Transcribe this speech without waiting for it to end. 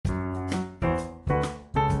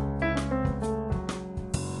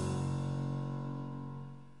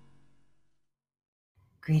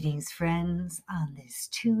Greetings, friends, on this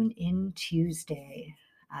Tune In Tuesday.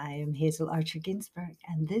 I am Hazel Archer Ginsburg,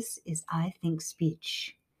 and this is I Think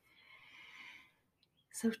Speech.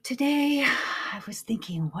 So today I was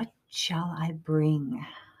thinking, what shall I bring?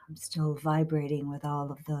 I'm still vibrating with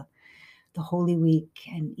all of the Holy Week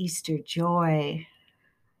and Easter joy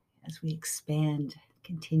as we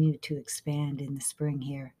continue to expand in the spring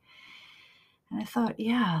here. And I thought,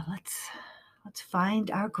 let's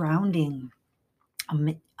find our grounding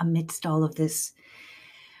amidst all of this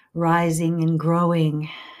rising and growing,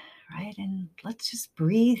 right? And let's just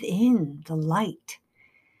breathe in the light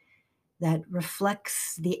that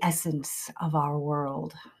reflects the essence of our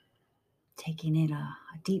world. Taking in a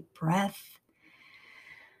deep breath.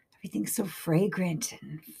 Everything's so fragrant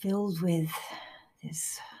and filled with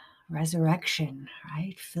this resurrection,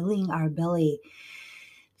 right? Filling our belly,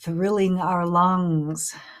 thrilling our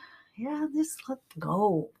lungs. Yeah, just let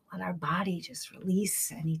go. Let our body just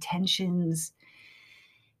release any tensions,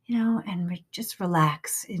 and just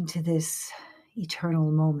relax into this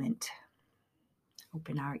eternal moment.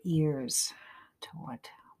 Open our ears to what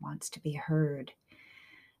wants to be heard.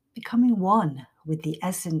 Becoming one with the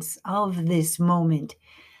essence of this moment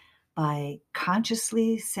by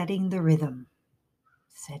consciously setting the rhythm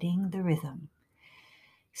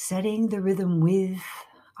with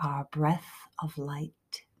our breath of light.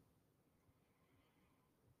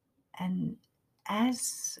 And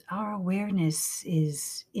as our awareness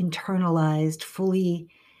is internalized, fully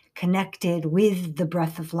connected with the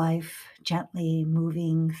breath of life, gently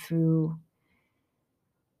moving through,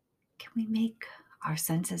 can we make our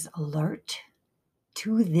senses alert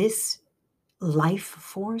to this life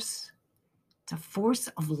force? It's a force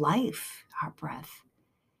of life, our breath,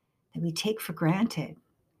 that we take for granted.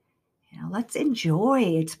 Let's enjoy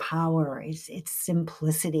its power, its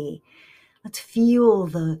simplicity. Let's feel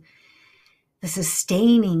the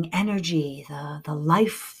sustaining energy, the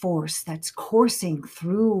life force that's coursing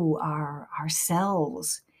through our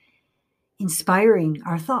cells, inspiring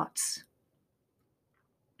our thoughts.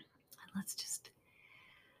 Let's just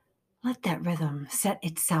let that rhythm set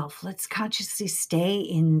itself. Let's consciously stay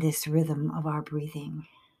in this rhythm of our breathing,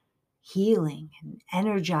 healing and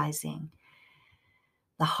energizing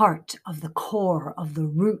the heart of the core of the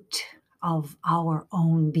root of our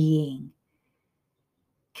own being,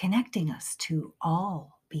 connecting us to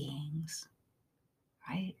all beings,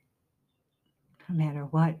 right? No matter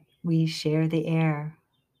what, we share the air.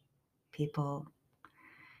 People,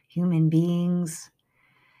 human beings,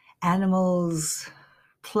 animals,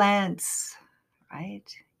 plants,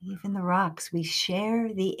 right? Even the rocks, we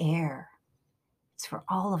share the air. It's for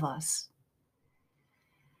all of us.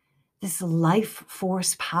 This life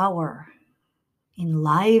force power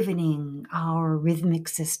enlivening our rhythmic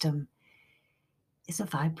system is a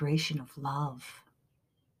vibration of love.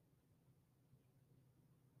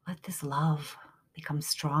 Let this love become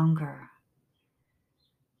stronger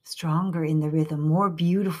in the rhythm, more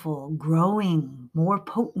beautiful, growing, more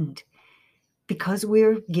potent, because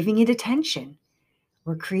we're giving it attention.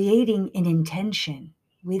 We're creating an intention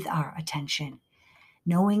with our attention,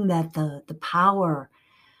 knowing that the power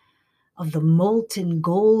of the molten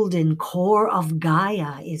golden core of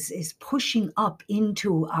Gaia is pushing up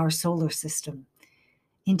into our solar system,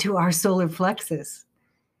 into our solar plexus,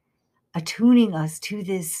 attuning us to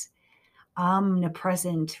this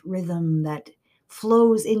omnipresent rhythm that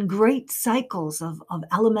flows in great cycles of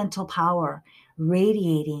elemental power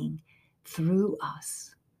radiating through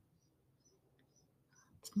us.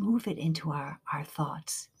 Let's move it into our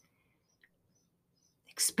thoughts,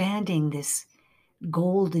 expanding this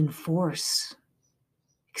golden force,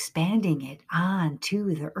 expanding it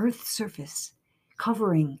onto the Earth's surface,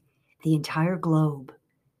 covering the entire globe,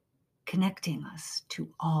 connecting us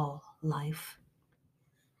to all life.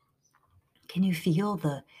 Can you feel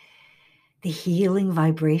the healing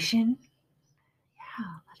vibration? Yeah,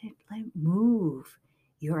 let it move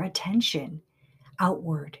your attention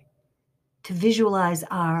outward to visualize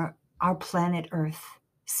our planet Earth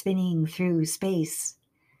spinning through space.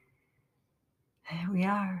 There we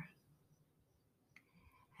are.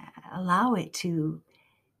 Allow it to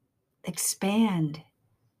expand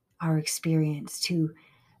our experience, to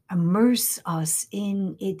immerse us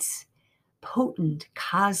in its potent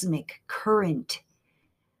cosmic current,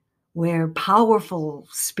 where powerful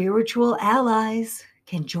spiritual allies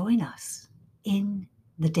can join us in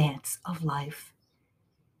the dance of life.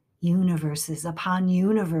 Universes upon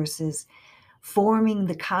universes forming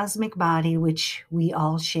the cosmic body which we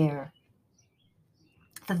all share.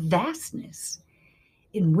 The vastness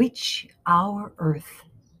in which our Earth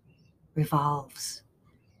revolves.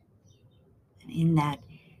 And in that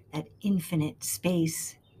that infinite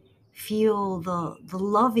space. Feel the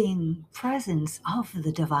loving presence of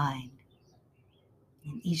the divine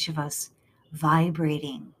in each of us,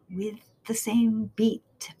 vibrating with the same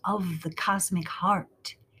beat of the cosmic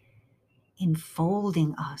heart,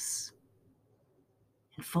 enfolding us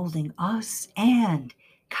and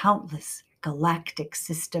countless galactic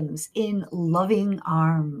systems in loving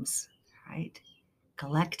arms, right?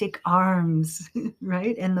 Galactic arms,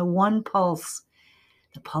 right? And the one pulse,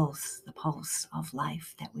 the pulse of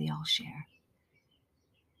life that we all share.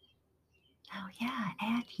 Now, yeah,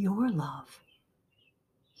 add your love,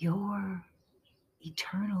 your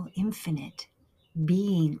eternal, infinite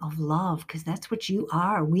being of love, because that's what you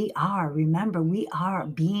are. We are. Remember, we are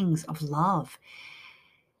beings of love,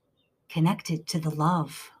 connected to the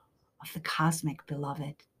love of the cosmic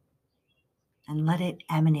beloved. And let it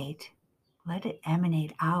emanate. Let it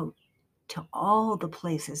emanate out to all the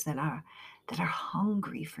places that are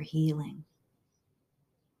hungry for healing.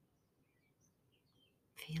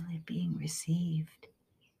 Feel it being received.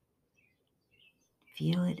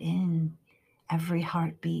 Feel it in every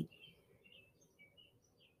heartbeat.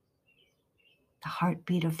 The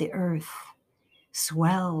heartbeat of the earth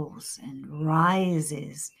swells and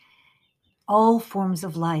rises. All forms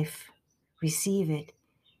of life receive it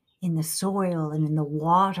in the soil and in the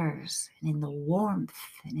waters and in the warmth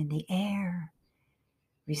and in the air.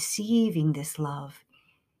 Receiving this love,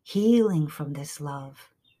 healing from this love,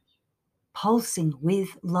 pulsing with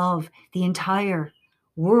love, the entire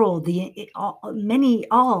world,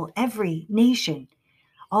 every nation,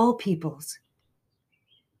 all peoples.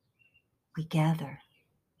 We gather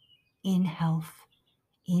in health,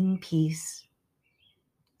 in peace,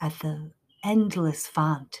 at the endless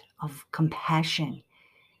font of compassion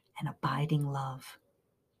and abiding love.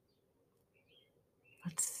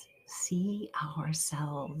 Let's see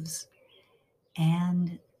ourselves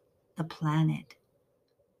and the planet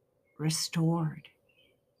restored,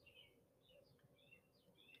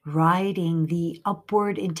 riding the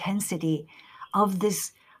upward intensity of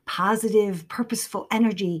this positive, purposeful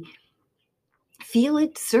energy. Feel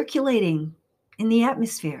it circulating in the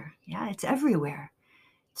atmosphere. Yeah, it's everywhere.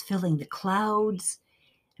 It's filling the clouds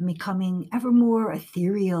and becoming ever more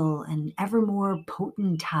ethereal and ever more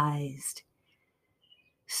potentized,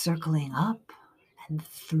 circling up and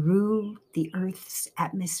through the Earth's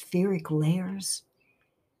atmospheric layers,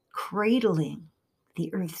 cradling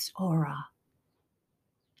the Earth's aura,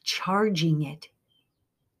 charging it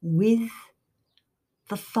with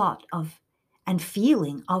the thought of and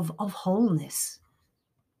feeling of wholeness.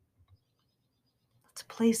 Let's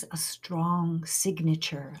place a strong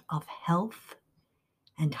signature of health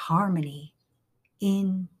and harmony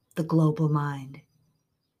in the global mind.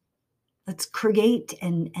 Let's create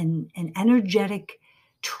an energetic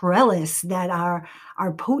trellis that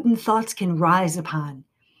our potent thoughts can rise upon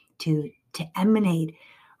to emanate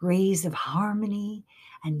rays of harmony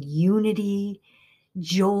and unity,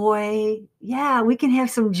 joy. Yeah, we can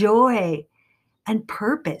have some joy and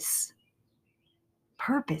purpose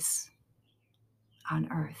on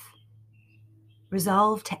earth.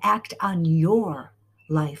 Resolve to act on your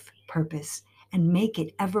life purpose and make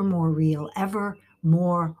it ever more real, ever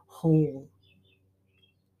more whole.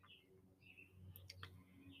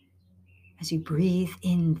 As you breathe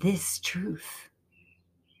in this truth,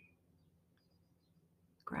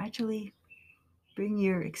 gradually bring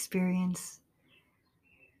your experience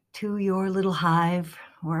to your little hive,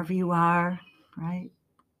 wherever you are, right?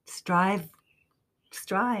 Strive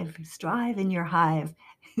in your hive.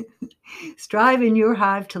 Strive in your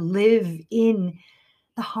hive to live in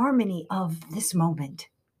the harmony of this moment.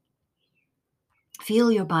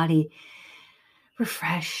 Feel your body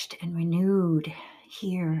refreshed and renewed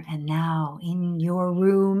here and now in your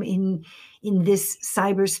room, in this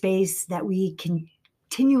cyberspace that we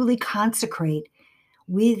continually consecrate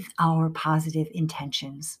with our positive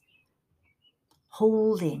intentions,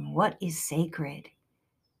 holding what is sacred,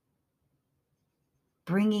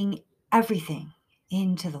 bringing everything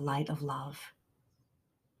into the light of love.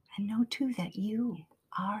 And know too that you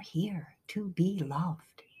are here to be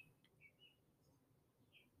loved.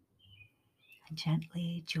 And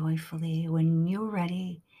gently, joyfully, when you're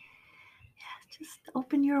ready, just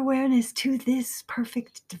open your awareness to this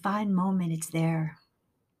perfect divine moment. It's there.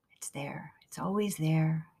 It's there. It's always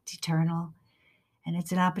there. It's eternal. And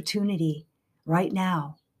it's an opportunity right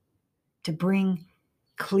now to bring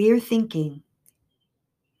clear thinking,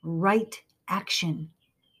 right action,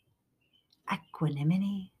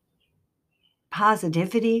 equanimity,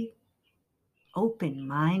 positivity,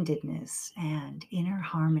 open-mindedness, and inner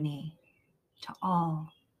harmony to all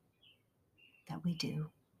that we do,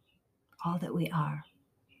 all that we are.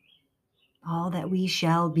 all that we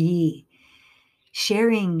shall be,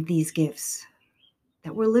 sharing these gifts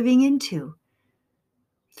that we're living into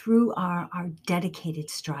through our dedicated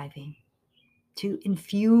striving to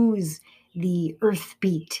infuse the earth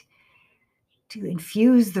beat, to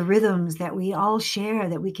infuse the rhythms that we all share,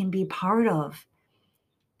 that we can be part of,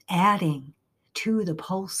 adding to the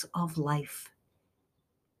pulse of life,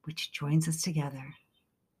 which joins us together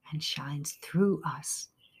and shines through us,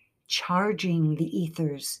 charging the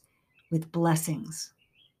ethers with blessings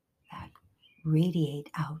that radiate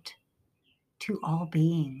out to all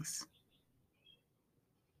beings.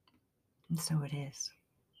 And so it is.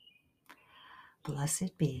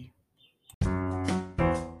 Blessed be.